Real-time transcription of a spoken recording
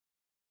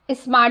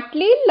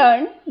Smartly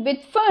learn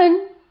with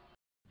fun.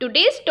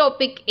 Today's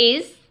topic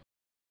is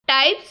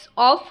types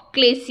of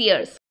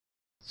glaciers.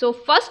 So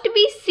first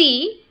we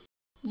see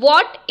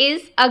what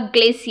is a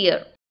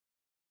glacier.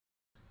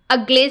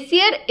 A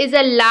glacier is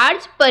a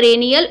large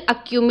perennial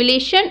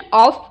accumulation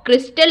of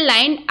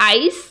crystalline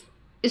ice,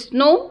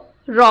 snow,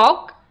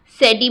 rock,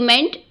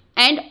 sediment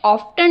and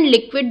often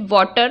liquid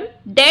water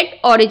that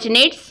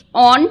originates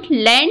on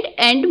land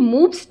and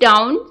moves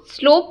down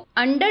slope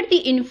under the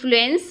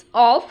influence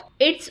of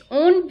its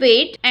own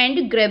weight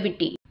and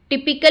gravity.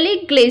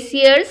 Typically,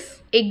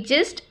 glaciers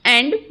exist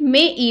and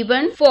may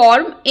even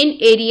form in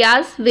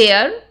areas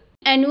where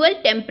annual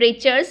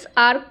temperatures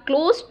are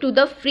close to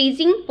the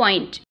freezing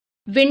point.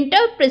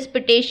 Winter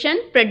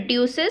precipitation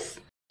produces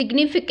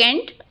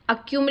significant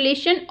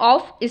accumulation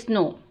of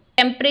snow.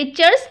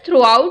 Temperatures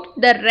throughout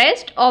the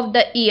rest of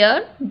the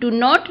year do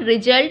not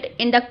result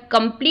in the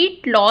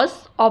complete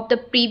loss of the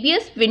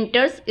previous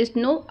winter's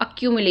snow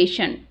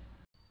accumulation.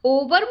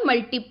 Over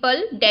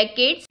multiple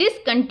decades, this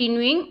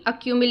continuing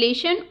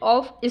accumulation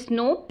of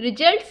snow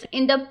results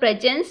in the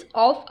presence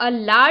of a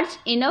large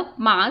enough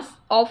mass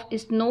of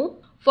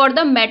snow for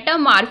the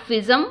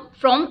metamorphism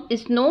from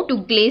snow to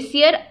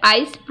glacier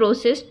ice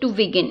process to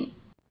begin.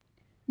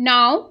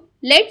 Now,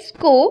 let's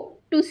go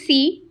to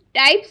see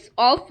types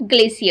of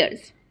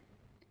glaciers.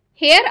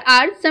 Here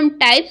are some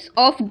types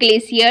of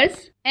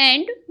glaciers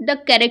and the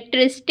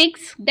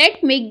characteristics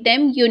that make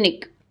them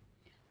unique.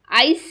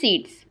 Ice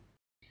sheets.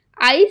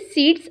 Ice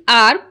sheets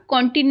are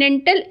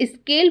continental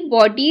scale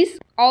bodies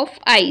of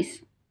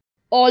ice.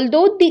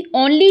 Although the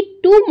only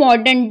two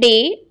modern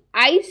day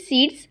ice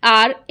sheets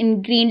are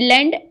in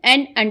Greenland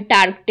and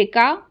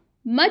Antarctica,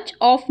 much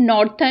of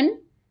northern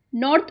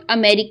North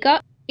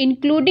America,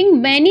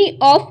 including many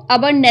of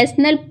our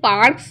national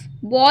parks,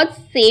 was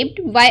shaped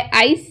by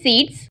ice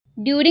sheets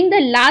during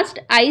the last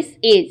ice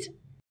age.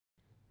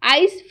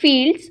 Ice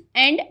fields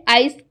and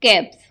ice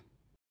caps.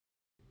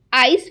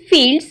 Ice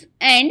fields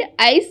and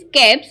ice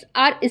caps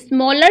are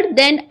smaller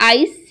than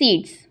ice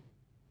sheets.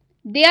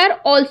 They are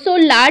also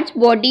large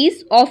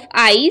bodies of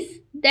ice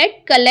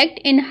that collect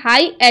in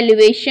high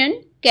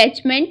elevation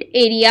catchment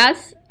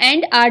areas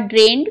and are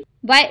drained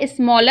by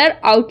smaller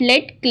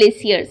outlet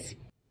glaciers.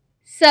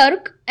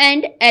 Cirque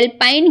and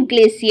alpine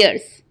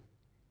glaciers.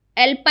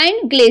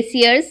 Alpine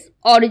glaciers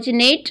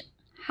originate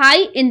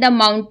high in the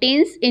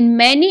mountains in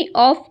many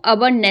of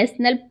our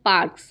national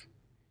parks.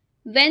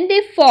 When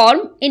they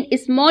form in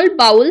small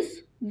bowls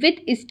with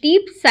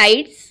steep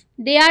sides,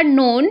 they are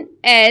known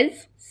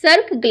as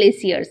cirque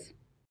glaciers.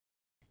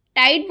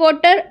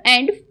 Tidewater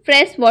and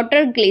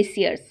freshwater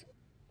glaciers.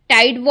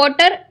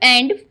 Tidewater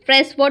and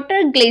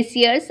freshwater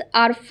glaciers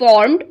are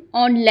formed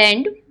on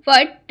land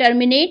but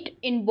terminate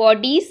in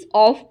bodies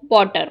of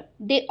water.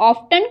 They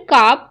often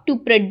carve to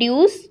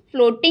produce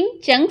floating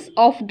chunks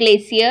of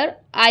glacier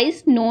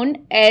ice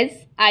known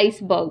as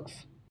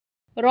icebergs.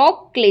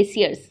 Rock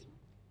glaciers.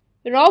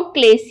 Rock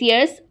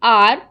glaciers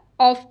are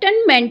often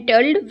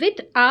mantled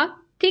with a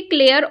thick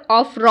layer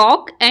of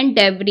rock and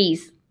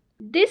debris.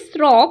 This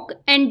rock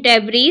and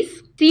debris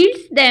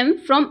shields them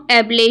from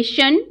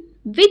ablation,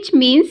 which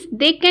means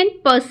they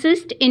can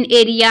persist in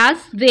areas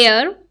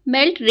where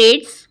melt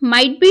rates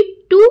might be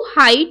too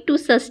high to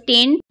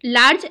sustain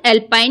large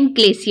alpine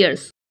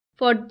glaciers.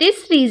 For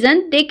this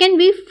reason, they can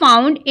be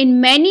found in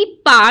many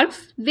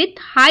parks with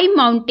high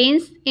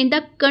mountains in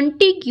the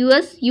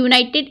contiguous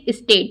United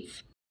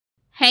States.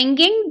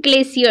 Hanging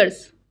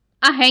glaciers.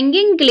 A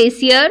hanging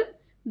glacier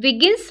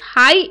begins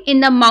high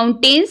in the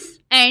mountains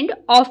and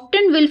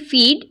often will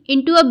feed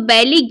into a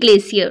valley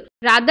glacier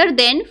rather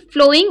than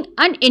flowing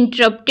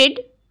uninterrupted.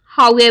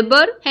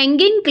 However,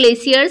 hanging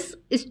glaciers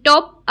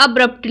stop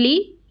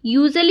abruptly,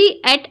 usually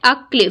at a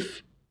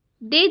cliff.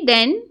 They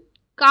then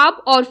carve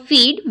or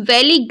feed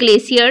valley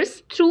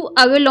glaciers through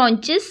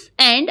avalanches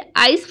and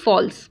ice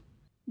falls.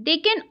 They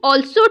can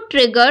also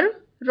trigger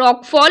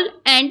rockfall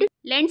and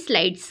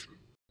landslides.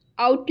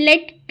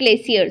 Outlet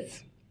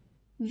glaciers.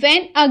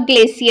 When a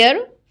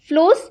glacier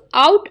flows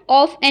out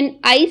of an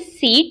ice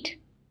sheet,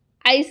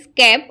 ice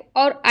cap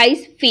or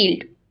ice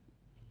field,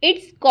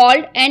 it's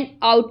called an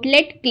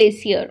outlet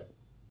glacier.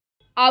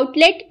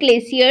 Outlet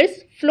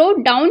glaciers flow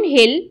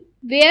downhill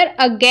where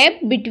a gap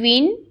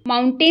between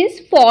mountains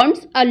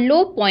forms a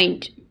low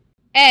point.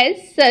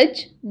 As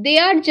such, they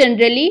are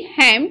generally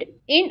hemmed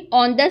in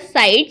on the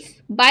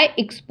sides by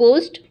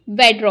exposed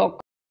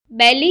bedrock.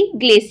 Valley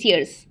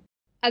glaciers.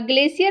 A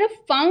glacier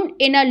found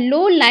in a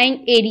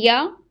low-lying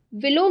area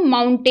below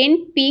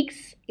mountain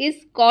peaks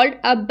is called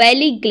a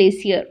valley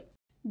glacier.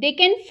 They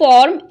can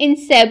form in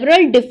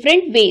several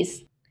different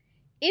ways.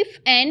 If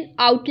an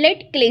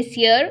outlet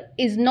glacier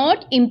is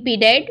not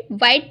impeded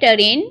by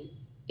terrain,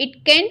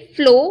 it can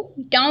flow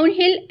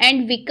downhill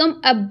and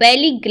become a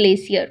valley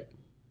glacier.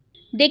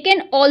 They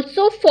can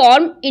also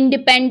form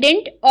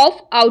independent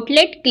of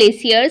outlet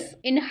glaciers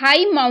in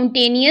high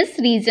mountainous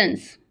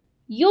regions.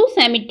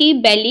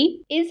 Yosemite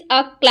Valley is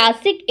a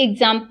classic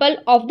example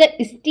of the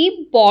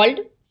steep, bald,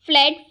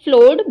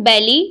 flat-floored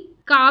valley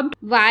carved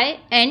by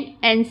an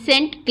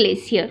ancient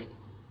glacier.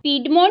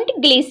 Piedmont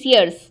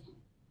Glaciers.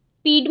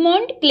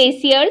 Piedmont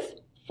glaciers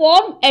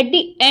form at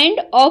the end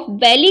of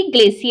valley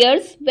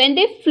glaciers when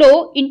they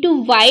flow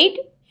into wide,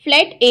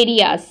 flat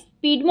areas.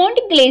 Piedmont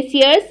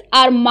glaciers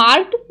are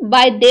marked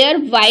by their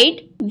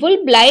wide,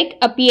 bulb-like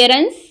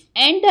appearance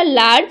and the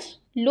large,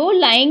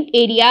 low-lying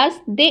areas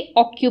they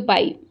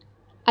occupy.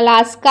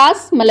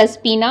 Alaska's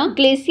Malaspina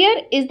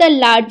Glacier is the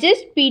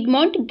largest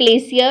Piedmont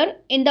glacier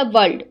in the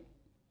world,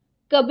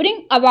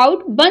 covering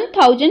about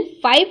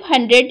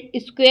 1,500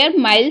 square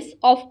miles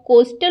of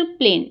coastal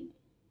plain.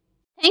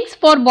 Thanks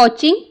for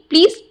watching.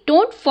 Please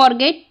don't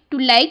forget to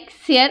like,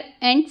 share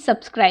and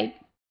subscribe.